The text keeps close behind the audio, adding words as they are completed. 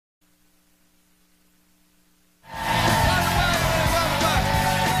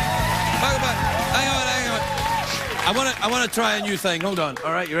I want to try a new thing. Hold on.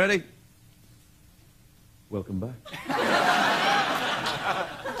 All right, you ready? Welcome back.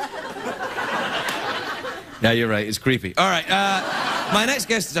 Yeah, you're right. It's creepy. All right. My next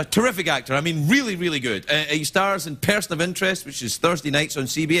guest is a terrific actor. I mean, really, really good. He stars in Person of Interest, which is Thursday nights on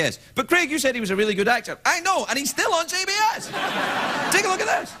CBS. But Craig, you said he was a really good actor. I know, and he's still on CBS. Take a look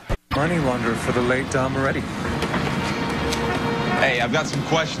at this. Money launderer for the late Don Moretti. Hey, I've got some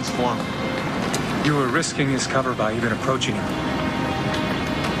questions for him. You were risking his cover by even approaching him.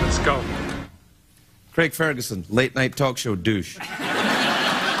 Let's go. Craig Ferguson, late-night talk show douche.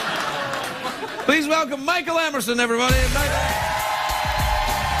 Please welcome Michael Emerson, everybody.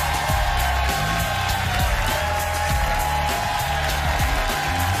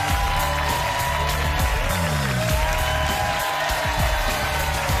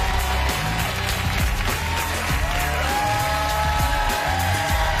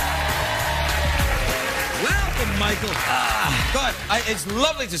 Welcome, Michael. God, it's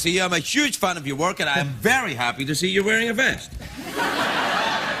lovely to see you. I'm a huge fan of your work, and I'm very happy to see you wearing a vest.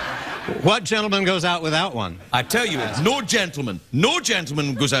 What gentleman goes out without one? I tell you, no gentleman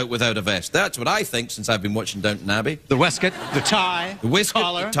goes out without a vest. That's what I think since I've been watching Downton Abbey. The waistcoat, the tie, the waistcoat,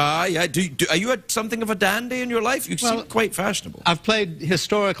 collar. the tie. Yeah. Are you something of a dandy in your life? You seem quite fashionable. I've played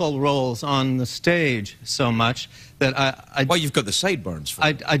historical roles on the stage so much that Well, you've got the sideburns for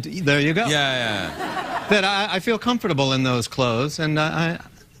it. there you go. Yeah. That I feel comfortable in those clothes, and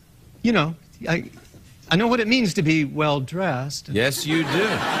you know, I know what it means to be well-dressed. Yes, you do.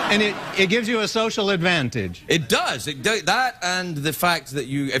 And it gives you a social advantage. It does. That and the fact that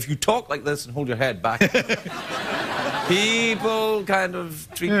if you talk like this and hold your head back, people kind of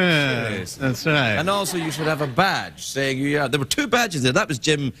treat you serious. That's right. And also, you should have a badge saying you are. There were 2 badges there. That was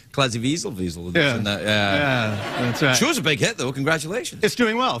Jim Clazy-Wiesel. Yeah. Yeah, that's right. Show's a big hit, though. Congratulations. It's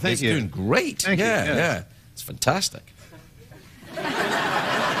doing well, thank you. It's doing great. Thank you. Yes. Yeah. It's fantastic.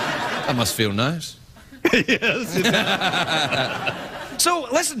 That must feel nice. Yes. So,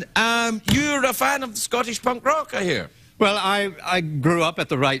 listen, you're a fan of Scottish punk rock, I hear. Well, I grew up at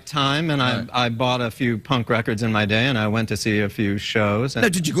the right time, and I bought a few punk records in my day, and I went to see a few shows. And now,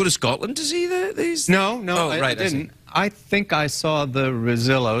 did you go to Scotland to see these? No, I didn't. I think I saw the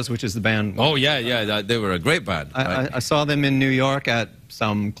Rosillos, which is the band. Oh, yeah, they were a great band. I saw them in New York at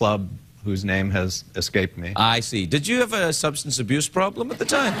some club whose name has escaped me. I see. Did you have a substance abuse problem at the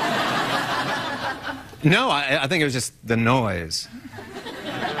time? No, I think it was just the noise.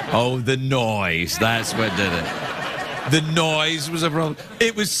 Oh, the noise. That's what did it. The noise was a problem.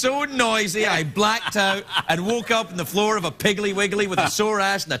 It was so noisy, I blacked out and woke up on the floor of a Piggly Wiggly with a sore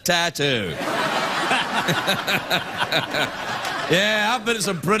ass and a tattoo. Yeah, I've been at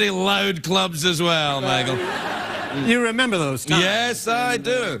some pretty loud clubs as well, Michael. You remember those times? Yes, I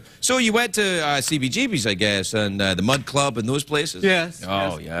do. So you went to CBGB's, I guess, and the Mud Club and those places? Yes.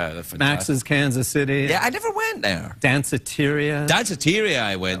 Oh, yeah. They're fantastic. Max's Kansas City. Yeah, I never went there. Danceteria. Danceteria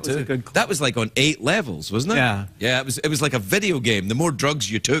I went to. That was a good club. That was like on 8 levels, wasn't it? Yeah. Yeah, it was like a video game. The more drugs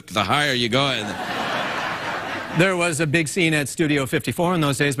you took, the higher you got. There was a big scene at Studio 54 in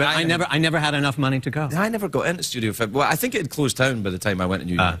those days, but I never had enough money to go. I never got into Studio 54. Well, I think it had closed down by the time I went to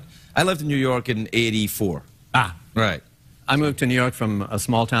New York. I lived in New York in '84. Right. I moved to New York from a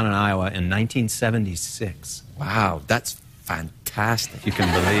small town in Iowa in 1976. Wow, that's fantastic. You can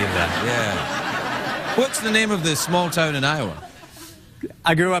believe that. Yeah. What's the name of the small town in Iowa?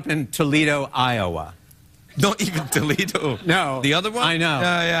 I grew up in Toledo, Iowa. Not even Toledo. No. The other one? I know.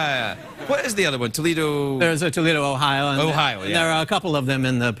 Yeah. What is the other one? Toledo? There's a Toledo, Ohio. And Ohio, yeah. There are a couple of them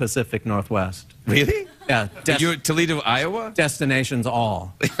in the Pacific Northwest. Really? Yeah. You're at Toledo, Iowa? Destinations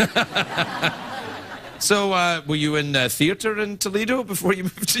all. So, were you in theater in Toledo before you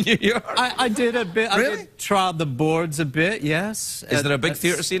moved to New York? I did a bit. Really? I did trod the boards a bit, yes. Is there a big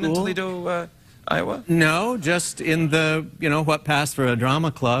theater scene in Toledo, Iowa? No, just in the, what passed for a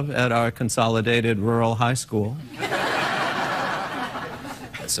drama club at our consolidated rural high school. That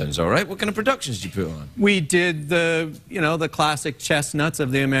sounds all right. What kind of productions did you put on? We did the classic chestnuts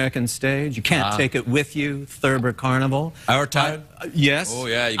of the American stage. You Can't Take It With You, Thurber Carnival. Our Town? Yes. Oh,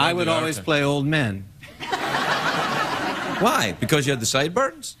 yeah. I would always play old men. Why? Because you had the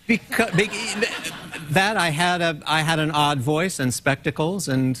sideburns? Because I had an odd voice and spectacles,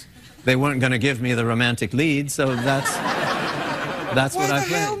 and they weren't going to give me the romantic lead, so that's what I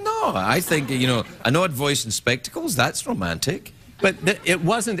played. Hell no. I think an odd voice and spectacles. That's romantic. But it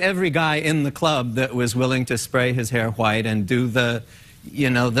wasn't every guy in the club that was willing to spray his hair white and do the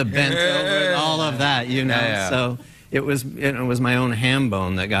bent over and all of that. Yeah. So it was my own ham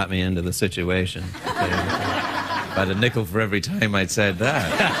bone that got me into the situation. About a nickel for every time I'd said that.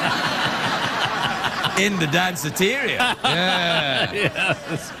 In the danceteria. Yeah.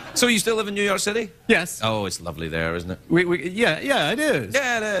 Yes. So you still live in New York City? Yes. Oh, it's lovely there, isn't it? Yeah, it is.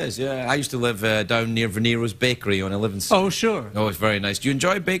 Yeah, it is, yeah. I used to live down near Venero's Bakery on 11th Street. Oh, sure. Oh, it's very nice. Do you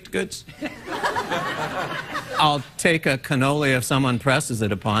enjoy baked goods? I'll take a cannoli if someone presses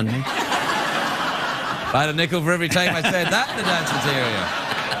it upon me. I had a nickel for every time I said that in the danceteria.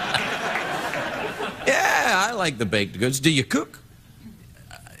 Yeah, I like the baked goods. Do you cook?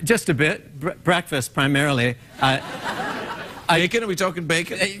 Just a bit. Breakfast, primarily. Bacon? Are we talking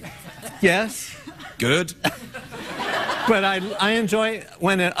bacon? Yes. Good. But I enjoy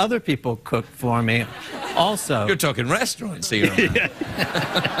when other people cook for me also. You're talking restaurants here.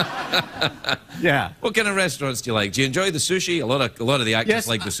 Yeah. What kind of restaurants do you like? Do you enjoy the sushi? A lot of the actors Yes,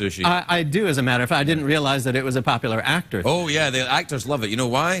 like the sushi. I do, as a matter of fact. I didn't realize that it was a popular actor. Oh, yeah, the actors love it. You know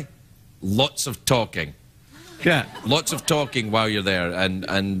why? Lots of talking. Yeah. Lots of talking while you're there and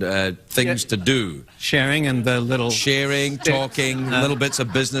things to do. Sharing and the little... Sharing, sticks. talking, little bits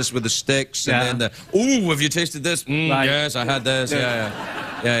of business with the sticks. Yeah. And then ooh, have you tasted this? Right. Yes, I had this.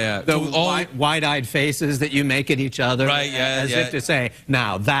 Yeah. The So all- wide-eyed faces that you make at each other. Right, yeah, As yeah. if to say,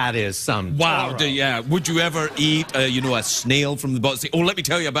 now that is some... Wow, Toro. yeah. Would you ever eat, you know, a snail from the bottom? Say, oh, let me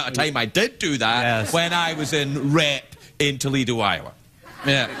tell you about a time I did do that Yes. when I was in rep in Toledo, Iowa.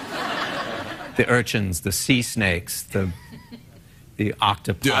 Yeah. The urchins, the sea snakes, the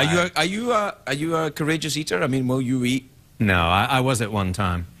octopi. Are you a courageous eater? I mean, will you eat? No, I was at one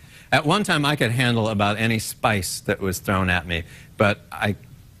time. At one time, I could handle about any spice that was thrown at me, but I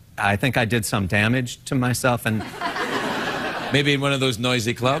think I did some damage to myself, and Maybe in one of those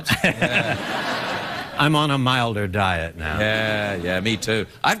noisy clubs? Yeah, I'm on a milder diet now. yeah, me too.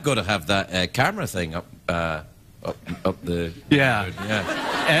 I've got to have that camera thing up the... Yeah.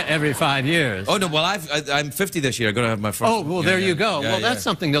 Yeah. Every 5 years. Oh, no, well, I'm 50 this year. I've got to have my first... Oh, well, there you go. Yeah, Well, that's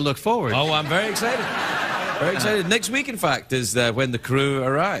something to look forward to. Oh, I'm very excited. Very excited. Next week, in fact, is when the crew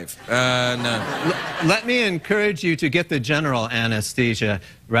arrive. Let me encourage you to get the general anesthesia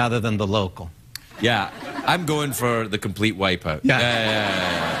rather than the local. Yeah, I'm going for the complete wipeout.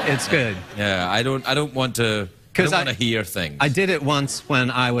 Yeah. It's good. Yeah, I don't want to... I don't want to hear things. I did it once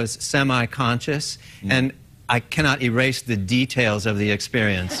when I was semi-conscious, and I cannot erase the details of the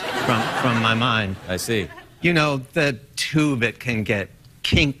experience from my mind. I see. You know, the tube, it can get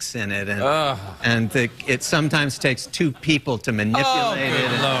kinks in it, and it sometimes takes two people to manipulate it.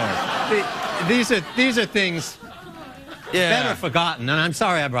 Good Lord. These are things better forgotten, and I'm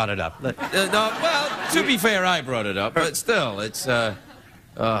sorry I brought it up. No, well, to be fair, I brought it up, but still, it's...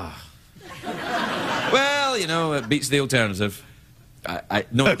 Well, you know, it beats the alternative.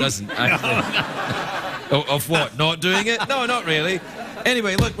 No, it doesn't. Of what? Not doing it? No, not really.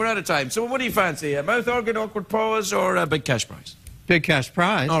 Anyway, look, we're out of time. So what do you fancy? A mouth organ, awkward pause, or a big cash prize? Big cash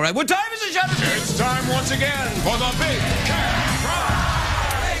prize. All right, what time is it, Shannon? It's time once again for the Big Cash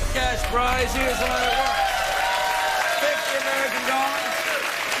Prize! Big cash prize. Here's how it works. $50 American dollars.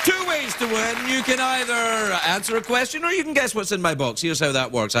 2 ways to win. You can either answer a question or you can guess what's in my box. Here's how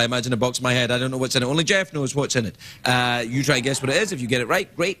that works. I imagine a box in my head. I don't know what's in it. Only Jeff knows what's in it. You try and guess what it is. If you get it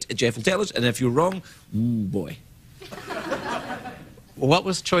right, great. Jeff will tell us. And if you're wrong, ooh, boy. What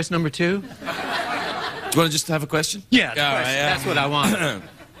was choice number 2? Do you want to just have a question? Yeah, All right, that's what I want.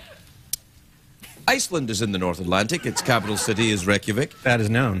 Iceland is in the North Atlantic. Its capital city is Reykjavik. That is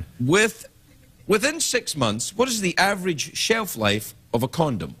known. Within 6 months, what is the average shelf life of a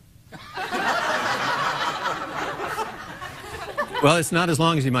condom? Well, it's not as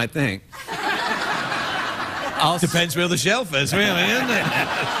long as you might think. Depends where the shelf is, really, isn't it?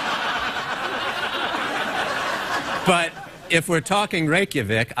 But if we're talking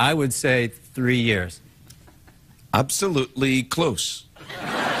Reykjavik, I would say 3 years. Absolutely close.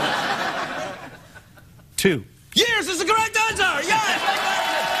 2. Years is the correct answer! Yeah!